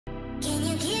Can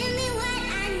you give me what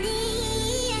I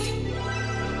need?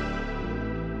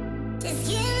 Just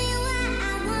give me what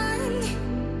I want,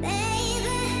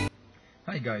 baby.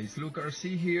 Hi guys, Luke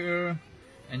RC here,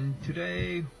 and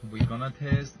today we're gonna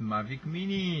test Mavic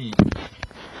Mini.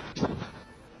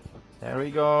 There we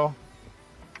go.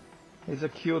 It's a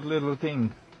cute little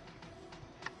thing.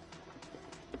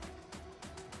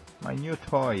 My new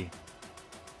toy.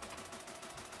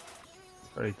 It's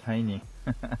very tiny.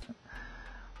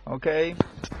 Okay.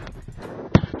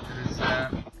 There's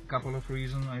a couple of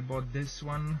reasons I bought this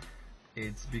one.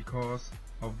 It's because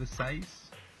of the size,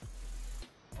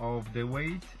 of the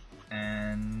weight,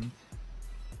 and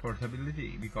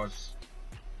portability, because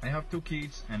I have two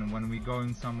kids, and when we go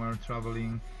in somewhere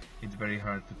traveling, it's very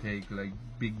hard to take like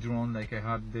big drone like I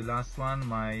had the last one,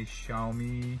 my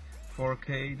Xiaomi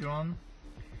 4K drone.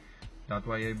 That's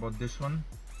why I bought this one.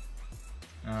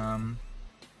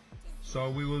 So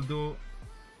we will do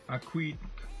a quick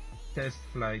test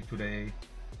flight today.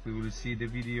 We will see the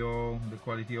video, the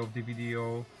quality of the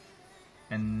video,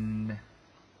 and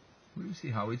we'll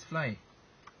see how it's fly.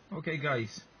 Okay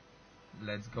guys,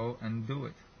 let's go and do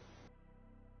it.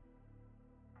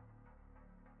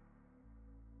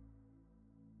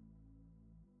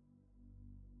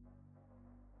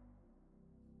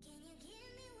 Can you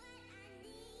give me what I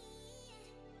need? Just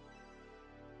give me what I want,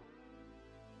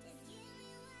 baby.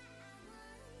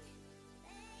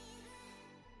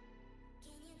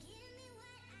 Can you give me what I need? Just give me what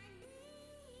I want.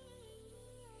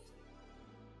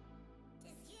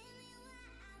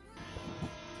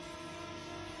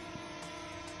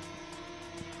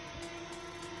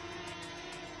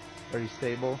 Very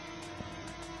stable,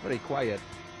 very quiet.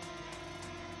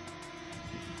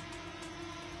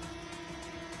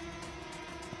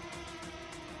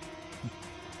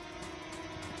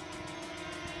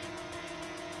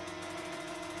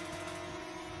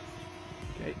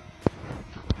 Okay.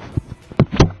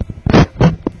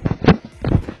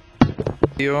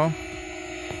 Here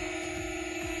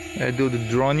I do the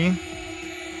droning.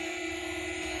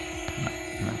 No,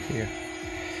 not here.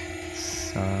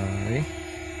 Sorry.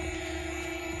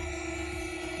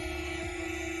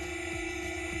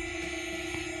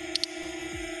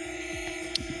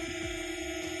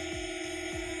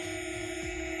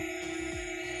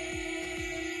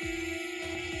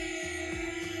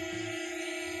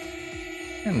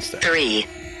 And start. 3,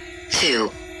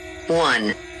 2,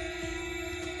 1.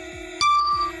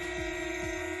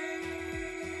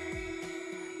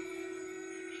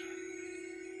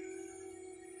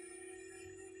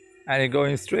 And you're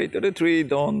going straight to the tree,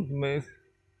 don't miss.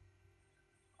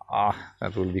 Ah,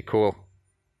 that will be cool.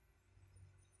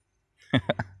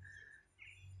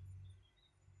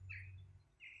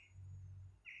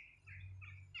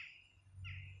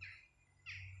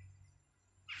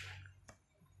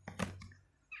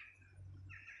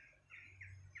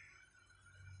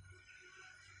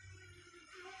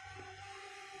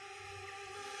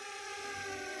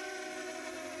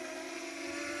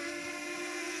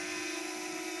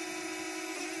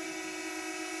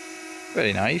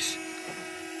 Very nice.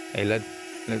 Hey, let's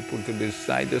put to this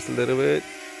side just a little bit.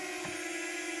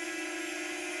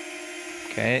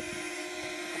 Okay.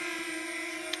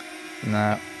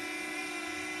 Now,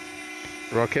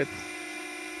 rocket.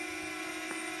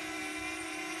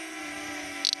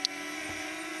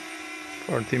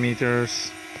 $40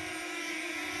 meters.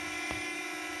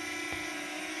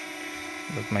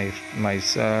 Let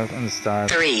myself and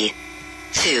start. 3,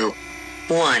 2,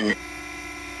 1.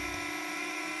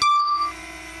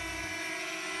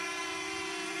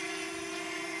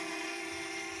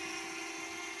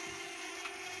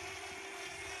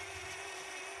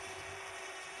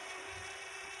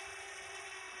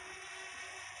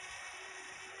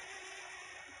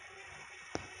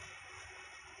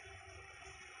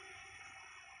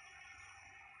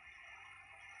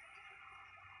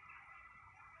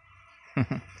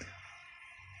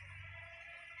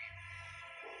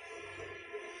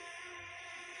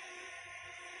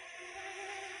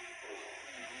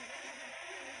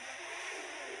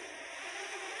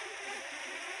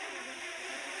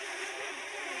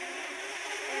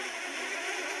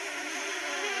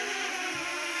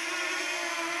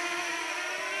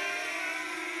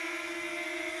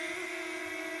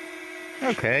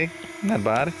 Okay, not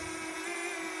bad.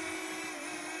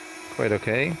 Quite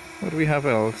okay. What do we have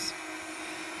else?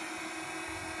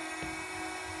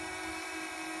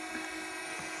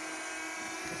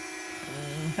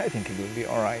 I think it will be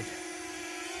alright.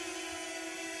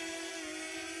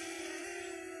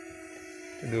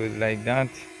 To do it like that.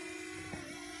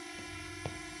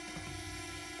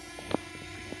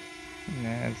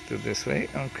 Let's do this way.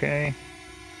 Okay.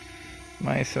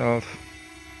 Myself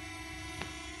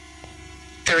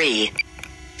 3,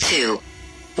 2,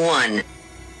 1.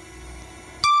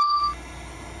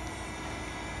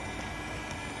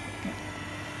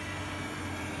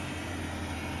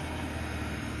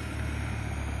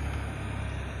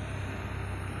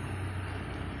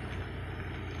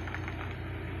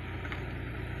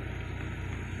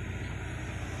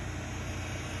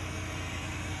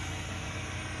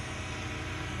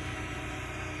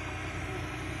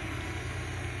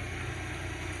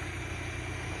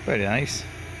 Very nice.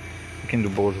 You can do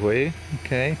both way.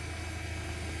 Okay.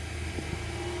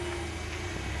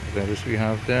 What else we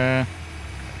have there?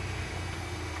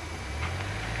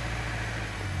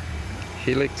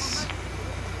 Helix.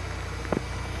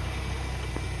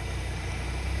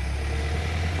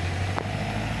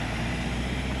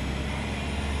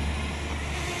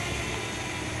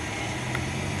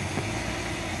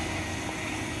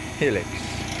 Helix.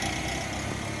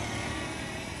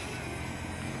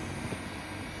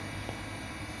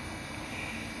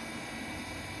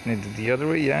 Need it the other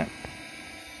way, yeah.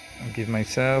 I'll give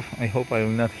myself. I hope I will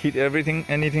not hit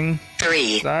anything.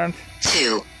 3, Start.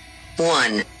 2,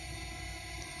 1.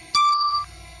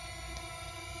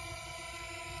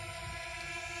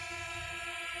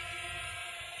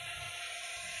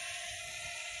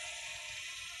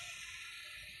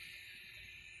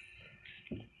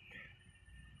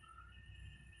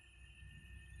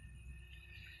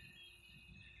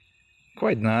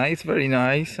 Quite nice, very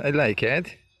nice. I like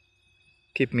it.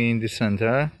 Keep me in the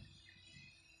center.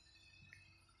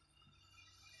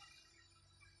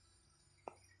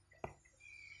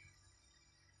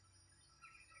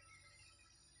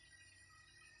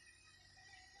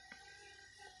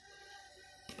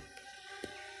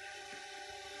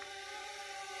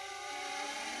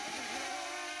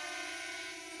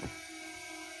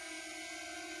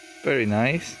 Very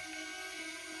nice.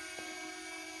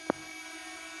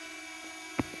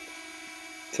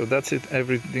 So that's it,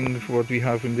 everything what we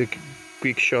have in the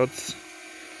quick shots.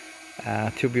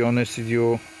 To be honest with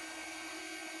you,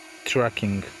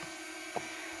 tracking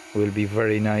will be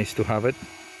very nice to have it,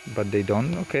 but they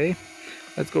don't. Okay,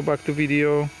 let's go back to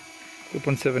video.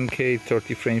 2.7K,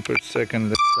 30 frames per second.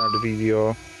 Let's start the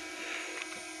video.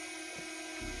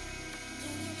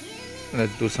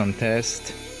 Let's do some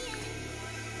test.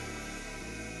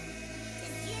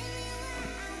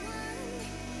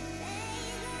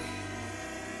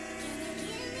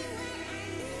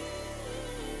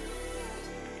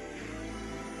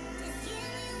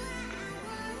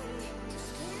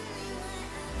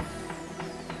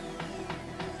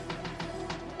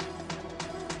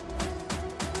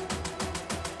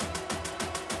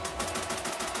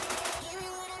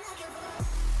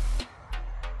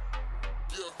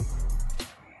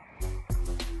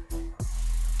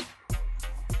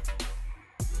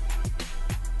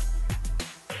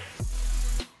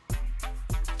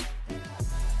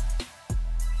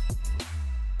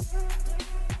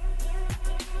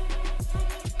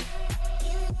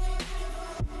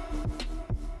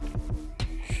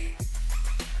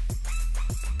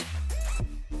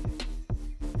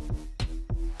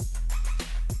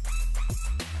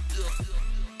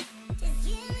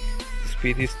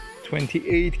 Speed is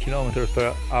 28 kilometers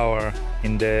per hour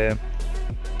in the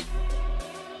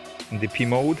P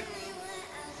mode,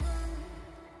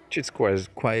 which is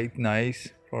quite nice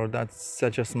for that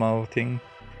such a small thing.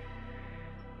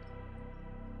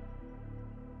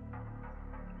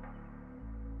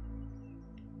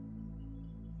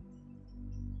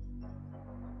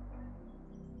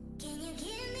 Can you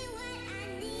give me what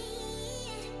I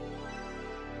need?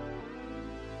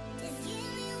 Just give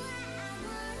me what I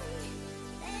want,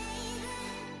 baby.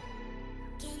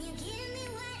 Can you give me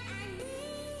what I need?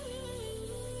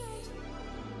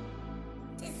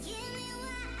 Just give me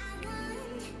what I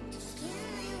want. Just give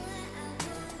me what I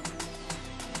want.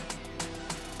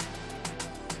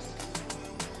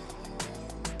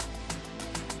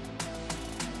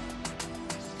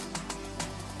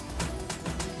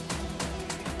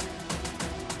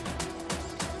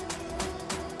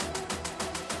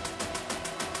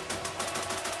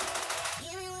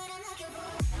 Give me what I'm looking for.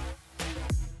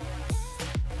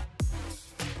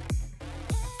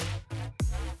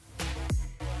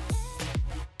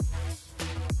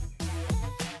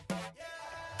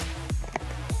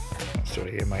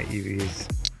 Sorry, my EV is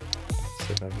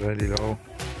set up very low.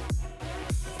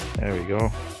 There we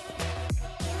go.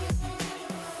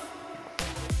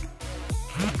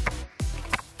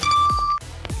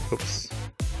 Oops.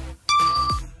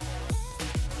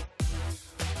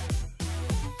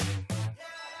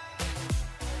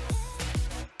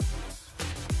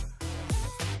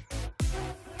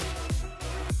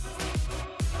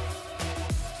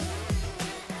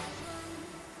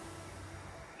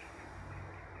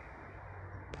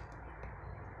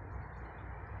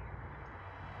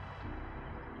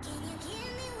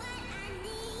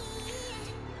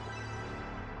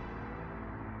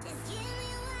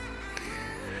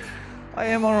 I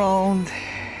am around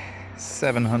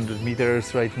 700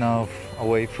 meters right now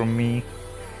away from me.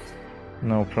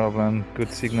 No problem,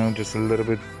 good signal, just a little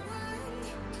bit.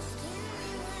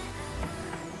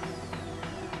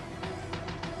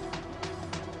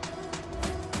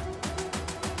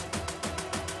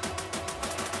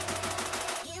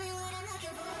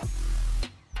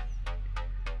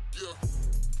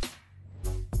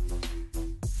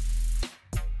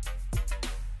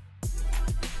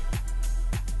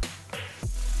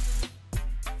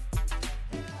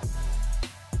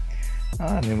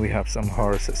 And then we have some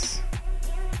horses.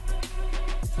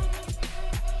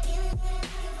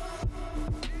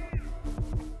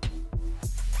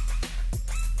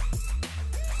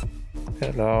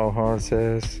 Hello,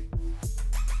 horses.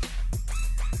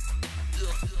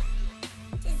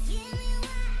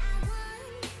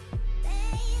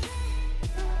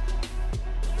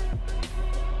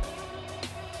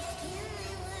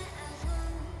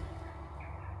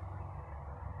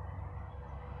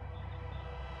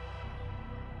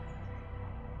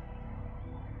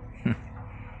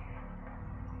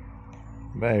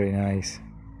 Very nice.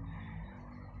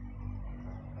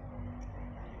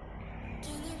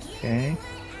 Okay.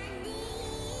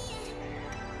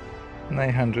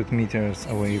 900 meters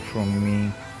away from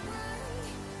me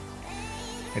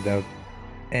without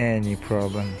any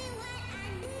problem.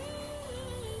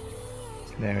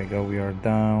 There we go, we are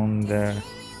down there.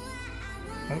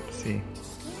 Oopsie.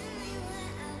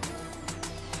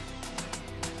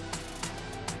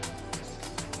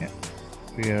 Yeah,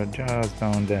 we are just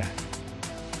down there.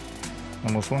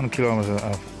 Almost 1 kilometer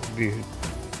of view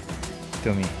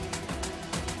to me.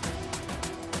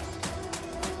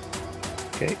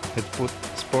 Okay, let's put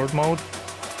sport mode.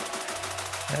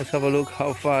 Let's have a look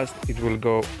how fast it will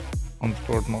go on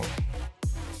sport mode.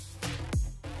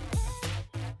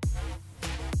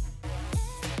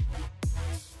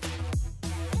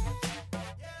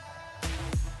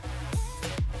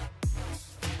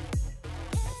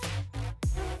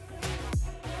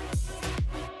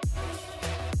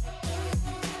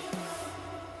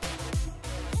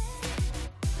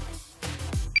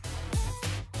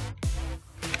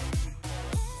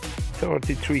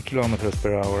 .33 kilometers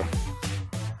per hour.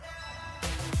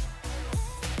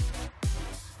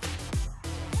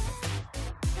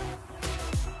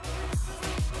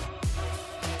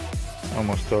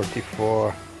 Almost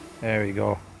 34. There we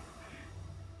go.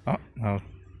 Oh no,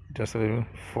 just a little.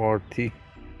 40.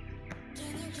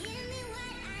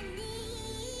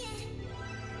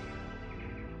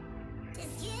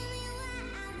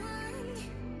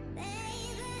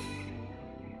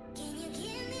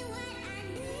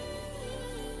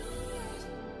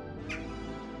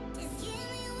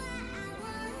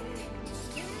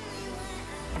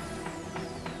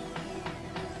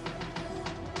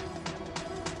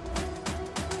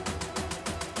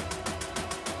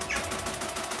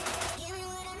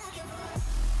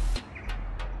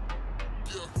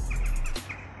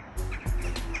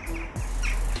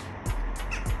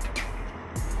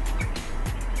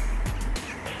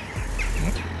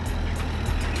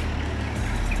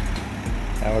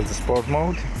 That was the sport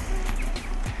mode.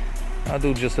 I'll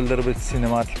do just a little bit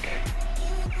cinematic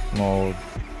mode.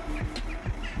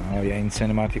 Oh yeah, in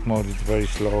cinematic mode it's very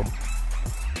slow.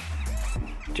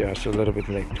 Just a little bit,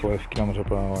 like 12 kilometers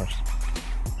per hour.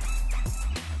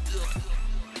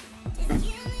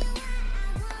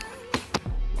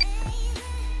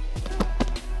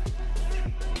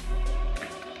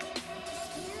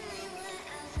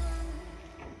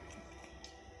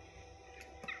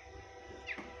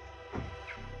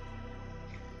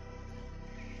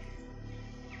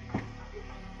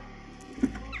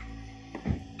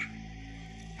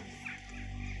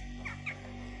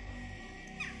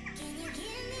 Can you give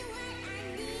me what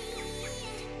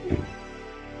I need?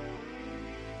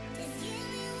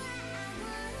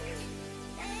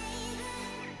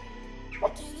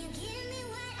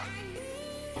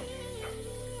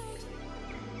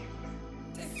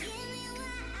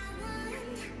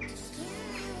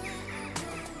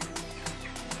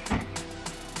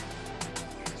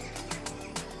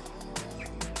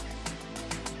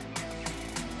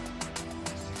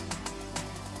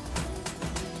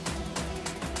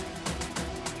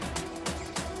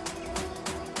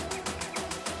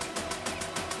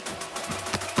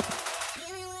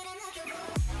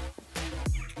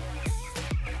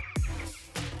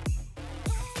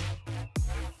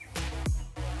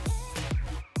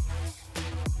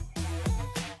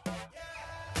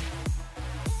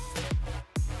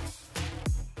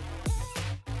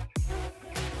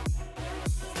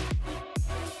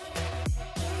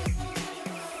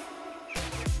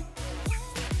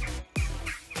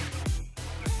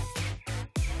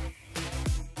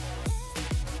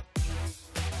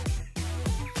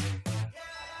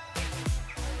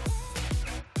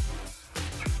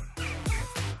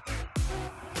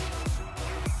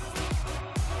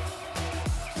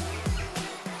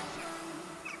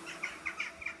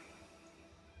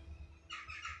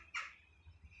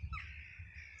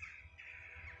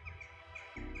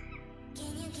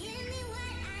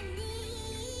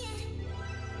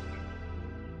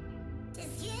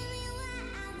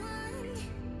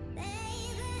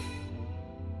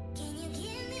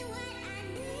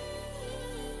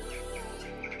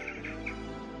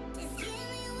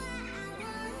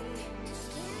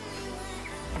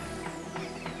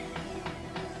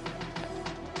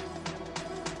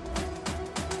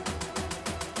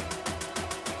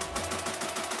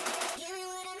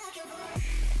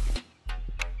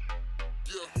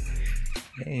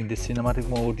 In the cinematic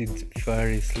mode it's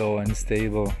very slow and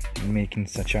stable, making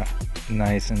such a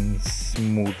nice and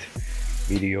smooth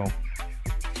video.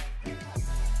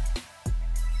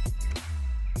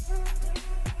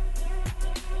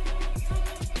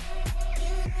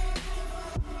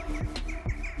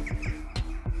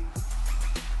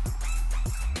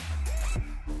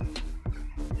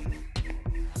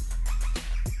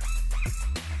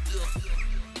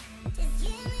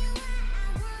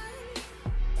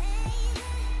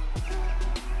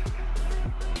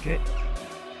 Okay.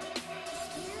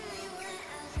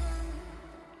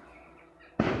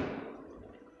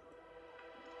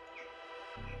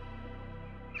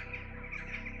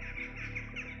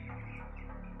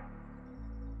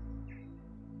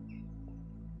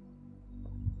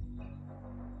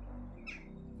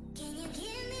 Can you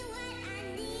give me what I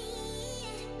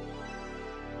need?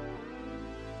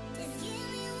 Just give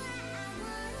me what I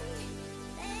want,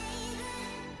 baby.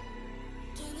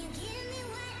 Can you give me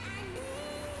what I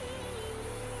need?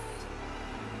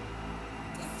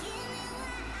 Just give me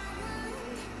what I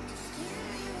want. Just give me what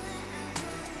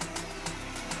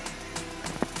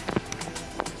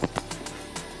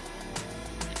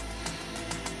I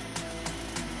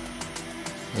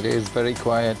want. It is very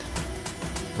quiet,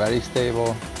 very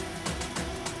stable,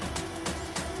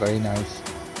 very nice.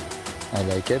 I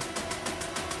like it.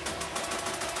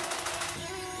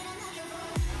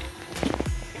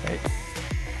 Okay.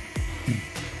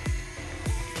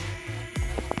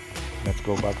 Let's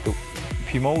go back to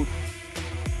P mode.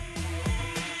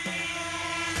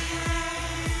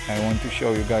 I want to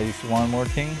show you guys one more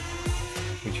thing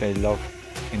which I love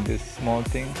in this small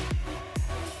thing.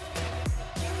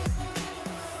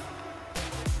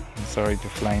 I'm sorry to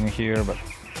fly in here, but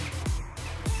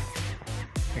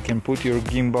you can put your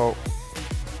gimbal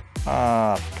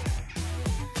up.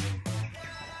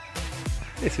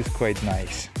 This is quite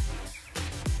nice.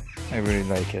 I really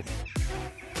like it.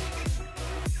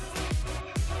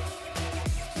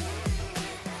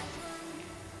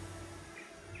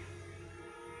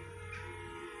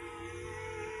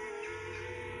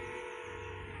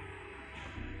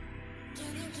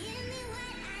 Can you give me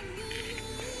what I need?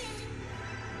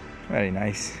 Very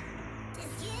nice. Just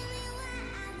give me what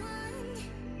I want,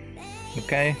 baby.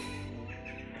 Okay,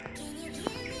 Can you give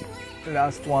me what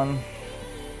last one,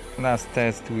 last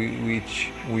test which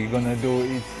we're gonna do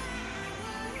is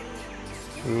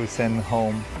we will send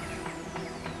home.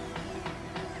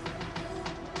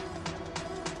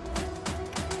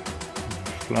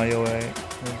 Fly away,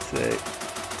 let's say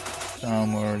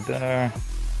somewhere there.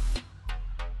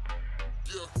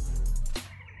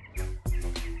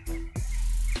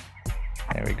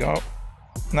 There we go.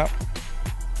 No.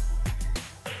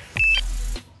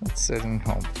 Let's send him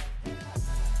home.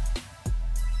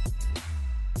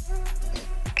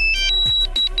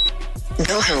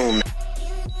 Go home.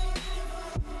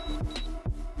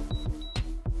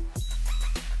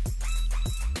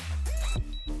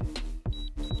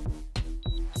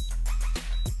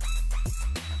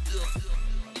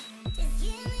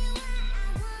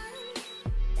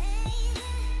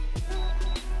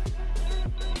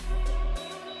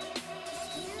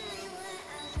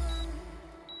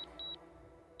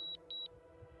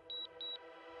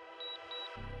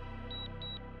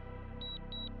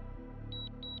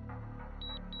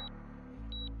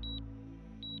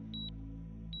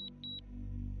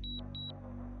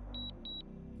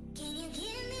 Just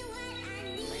give me what I want,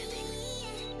 baby.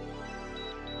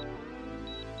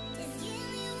 Just give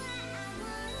me what I want. Can you give me what I need? Just give me what I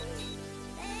want, baby.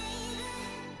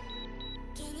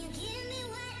 Can you give me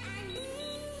what I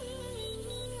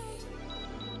need?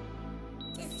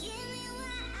 Just give me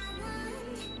what I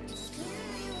want. Just give me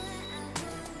what I want.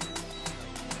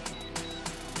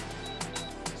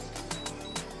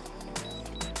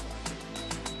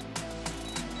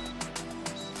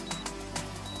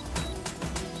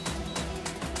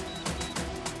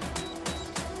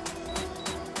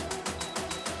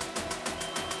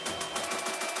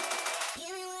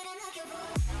 Give me what I'm looking for.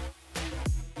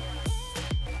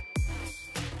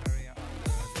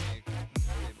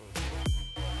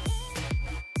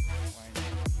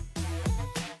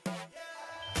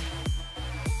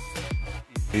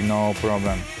 No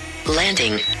problem.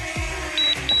 Landing.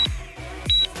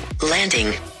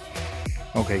 Landing.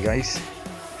 Okay guys,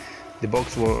 the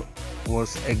box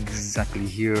was exactly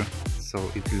here,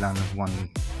 so it landed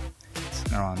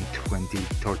around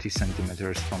 20-30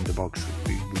 centimeters from the box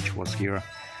which was here,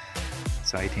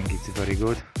 so I think it's very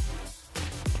good.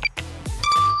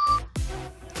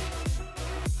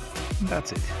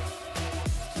 That's it.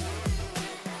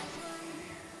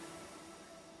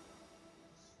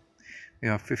 We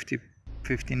have 15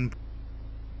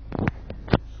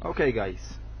 Okay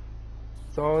guys,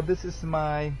 so this is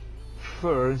my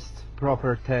first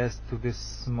proper test to this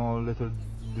small little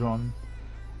drone.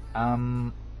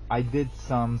 I did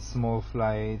some small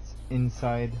flights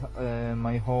inside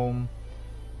my home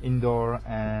indoor,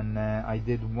 and I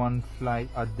did one flight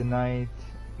at the night.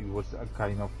 It was a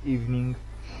kind of evening.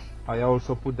 I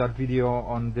also put that video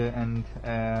on the end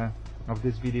of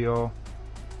this video,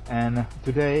 and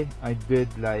today I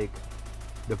did like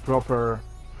the proper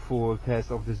full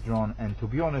test of this drone, and to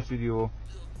be honest with you,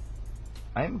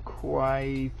 I'm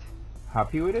quite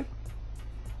happy with it.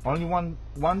 Only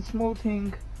one small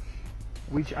thing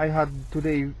which I had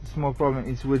today, small problem,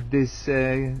 is with this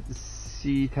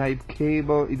C-type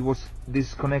cable. It was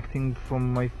disconnecting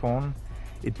from my phone.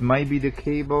 It might be the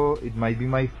cable, it might be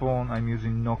my phone. I'm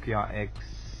using Nokia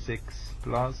X6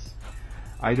 Plus.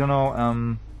 I don't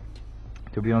know,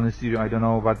 to be honest with you, I don't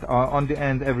know, but on the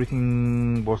end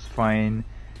everything was fine.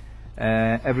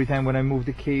 Every time when I moved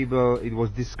the cable it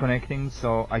was disconnecting,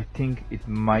 so I think it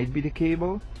might be the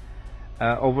cable.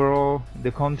 Overall the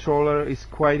controller is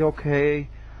quite okay.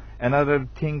 Another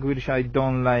thing which I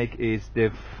don't like is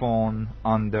the phone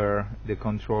under the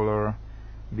controller,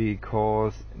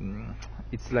 because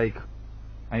it's like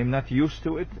I'm not used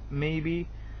to it. Maybe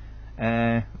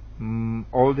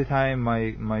all the time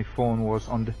my phone was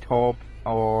on the top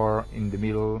or in the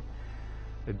middle,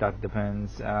 that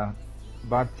depends,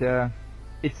 but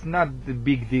it's not the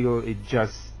big deal. It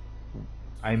just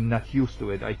I'm not used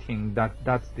to it. I think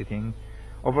that's the thing.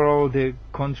 Overall the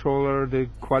controller, the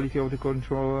quality of the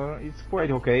controller, it's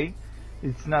quite okay.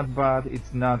 It's not bad,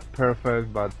 it's not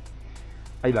perfect, but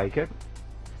I like it.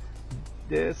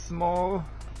 The small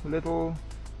little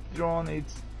drone,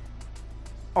 it's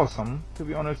awesome, to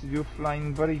be honest with you.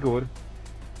 Flying very good,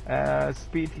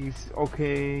 speed is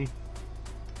okay,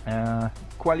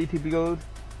 quality build.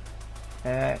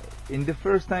 In the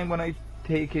first time when I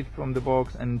take it from the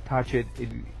box and touch it,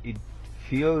 it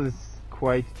feels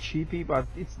quite cheapy, but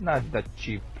it's not that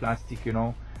cheap plastic, you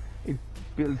know. It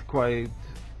built quite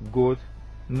good.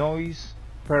 Noise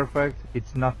perfect,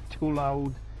 it's not too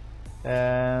loud.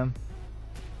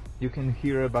 You can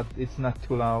hear it, but it's not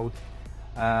too loud.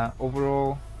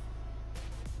 Overall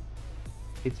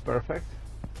it's perfect.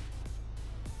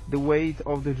 The weight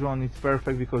of the drone is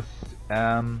perfect, because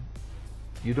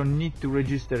you don't need to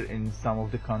register in some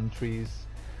of the countries.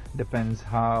 Depends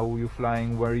how you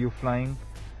flying, where you flying.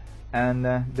 And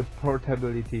the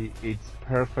portability, it's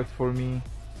perfect for me,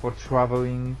 for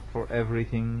traveling, for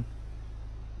everything.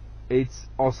 It's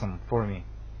awesome for me.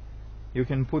 You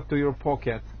can put to your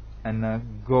pocket and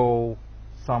go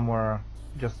somewhere,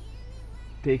 just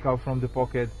take out from the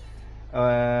pocket,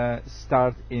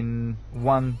 start in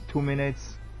 1-2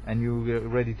 minutes, and you're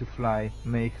ready to fly,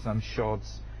 make some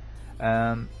shots.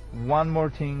 One more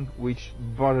thing which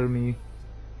bothers me,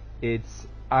 it's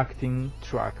acting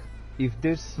track. If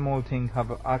this small thing have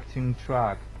an acting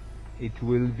track, it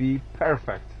will be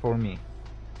perfect for me.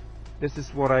 This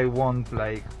is what I want,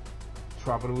 like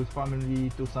travel with family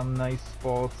to some nice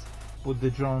spots, put the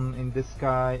drone in the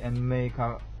sky and make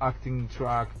a acting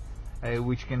track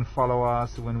which can follow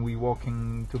us when we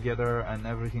walking together and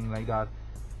everything like that.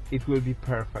 It will be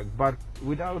perfect, but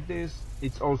without this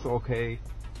it's also okay.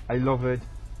 I love it.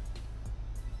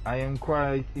 I am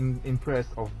quite impressed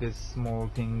of this small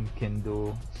thing can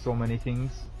do so many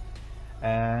things.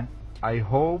 I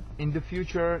hope in the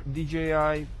future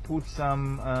DJI put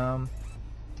some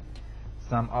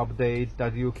updates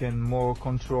that you can more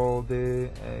control the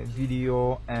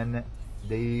video, and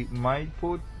they might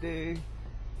put the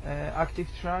active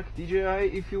track.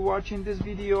 DJI, if you're watching this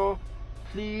video,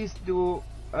 please do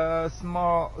a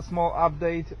small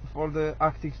update for the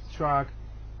active track.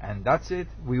 And that's it.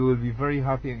 We will be very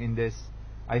happy in this.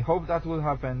 I hope that will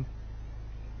happen.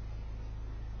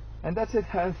 And that's it.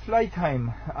 Flight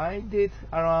time. I did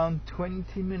around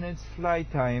 20 minutes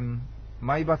flight time.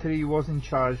 My battery wasn't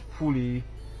charged fully,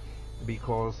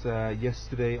 because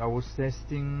yesterday I was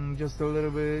testing just a little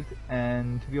bit,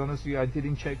 and to be honest with you, I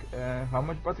didn't check how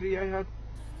much battery I had.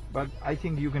 But I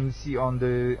think you can see on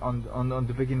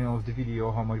the beginning of the video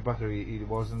how much battery it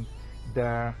wasn't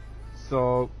there,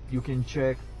 so you can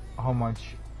check how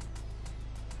much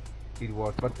it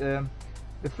was. But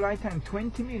the flight time,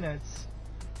 20 minutes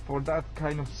for that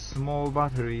kind of small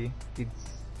battery,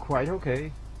 it's quite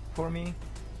okay for me.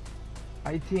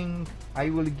 I think I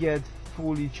will get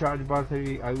fully charged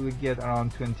battery, I will get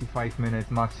around 25 minutes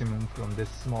maximum from this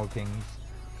small things.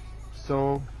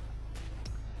 So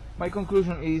my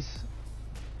conclusion is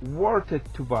worth it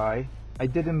to buy. I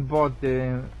didn't bought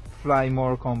the Fly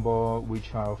More combo which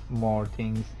have more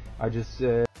things. I just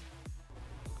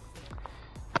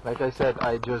Like I said,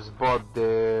 I just bought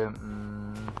the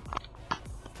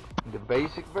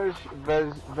basic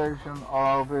version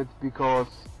of it because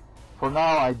for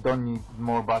now I don't need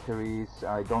more batteries.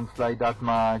 I don't fly that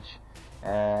much.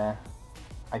 I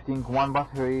think one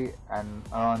battery and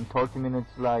around 30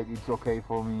 minutes flight, it's okay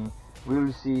for me. We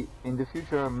will see in the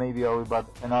future. Maybe I will buy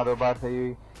another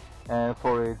battery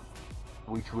for it,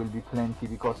 which will be plenty,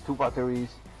 because 2 batteries,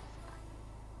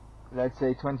 let's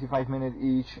say 25 minutes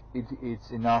each,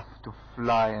 it's enough to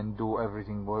fly and do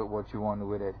everything what you want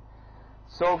with it.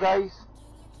 So guys,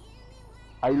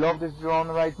 I love this drone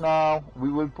right now.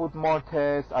 We will put more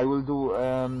tests. I will do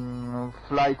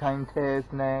flight time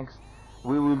test next.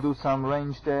 We will do some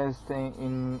range tests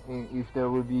if there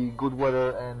will be good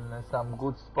weather and some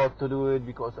good spot to do it,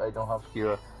 because I don't have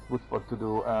here a good spot to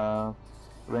do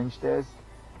range test.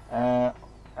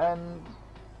 And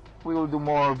we will do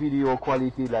more video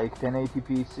quality, like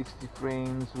 1080p 60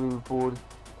 frames we will put,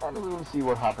 and we will see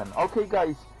what happens. Okay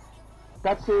guys,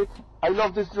 that's it. I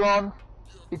love this drone.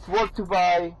 It's worth to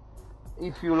buy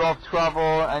if you love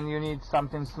travel and you need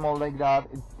something small like that.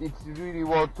 It's really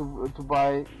worth to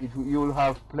buy. You will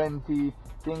have plenty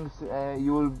things.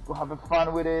 You will have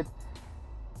fun with it.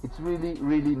 It's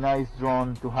really nice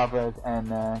drone to have it and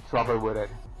travel with it.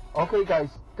 Okay guys,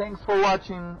 thanks for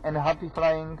watching and happy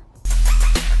flying.